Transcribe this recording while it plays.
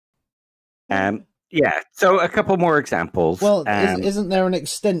Yeah. So a couple more examples. Well, isn't there an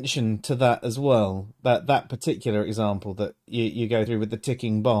extension to that as well? That particular example that you go through with the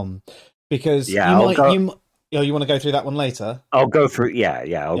ticking bomb, because Yeah, I'll go. Oh, you want to go through that one later? I'll go through. Yeah,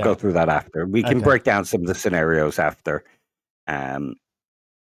 I'll Yeah. go through that after. We can Okay. break down some of the scenarios after. Um,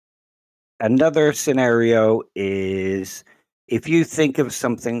 Another scenario is if you think of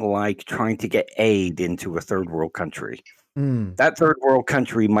something like trying to get aid into a third world country. Mm. That third world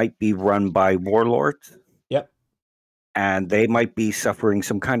country might be run by warlords. Yep. And they might be suffering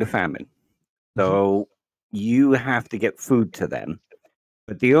some kind of famine. Mm-hmm. So you have to get food to them.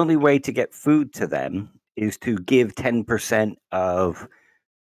 But the only way to get food to them is to give 10% of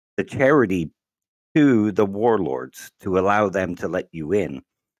the charity to the warlords to allow them to let you in.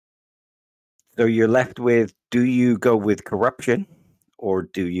 So you're left with, do you go with corruption or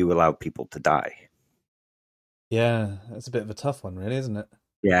do you allow people to die? Yeah, that's a bit of a tough one, really, isn't it?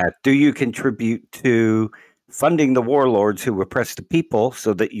 Yeah. Do you contribute to funding the warlords who oppress the people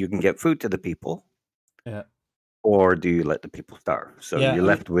so that you can get food to the people? Yeah. Or do you let the people starve? So you're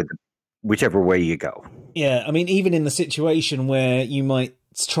left with whichever way you go. Yeah, I mean, even in the situation where you might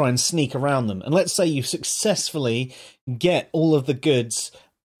try and sneak around them, and let's say you successfully get all of the goods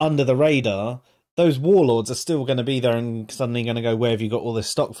under the radar, those warlords are still going to be there and suddenly going to go, where have you got all this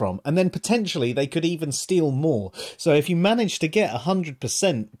stock from? And then potentially they could even steal more. So if you manage to get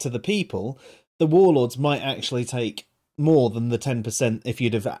 100% to the people, the warlords might actually take more than the 10% if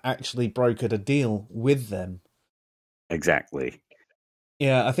you'd have actually brokered a deal with them. Exactly.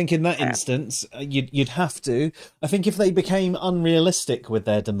 Yeah, I think in that instance, you'd have to. I think if they became unrealistic with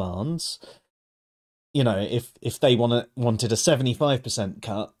their demands, you know, if they wanted a 75%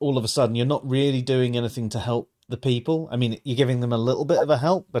 cut, all of a sudden you're not really doing anything to help the people. I mean, you're giving them a little bit of a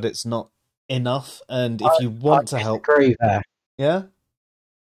help, but it's not enough. And if you want to help, agree there. Yeah,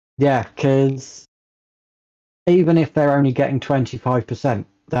 yeah, because even if they're only getting 25%,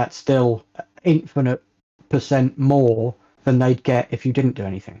 that's still infinite percent more than they'd get if you didn't do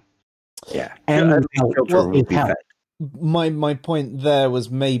anything. Yeah. And my point there was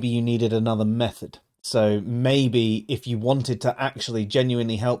maybe you needed another method. So maybe if you wanted to actually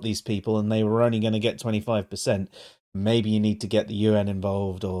genuinely help these people and they were only going to get 25%, maybe you need to get the UN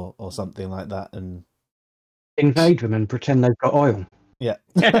involved or something like that and invade them and pretend they've got oil. Yeah.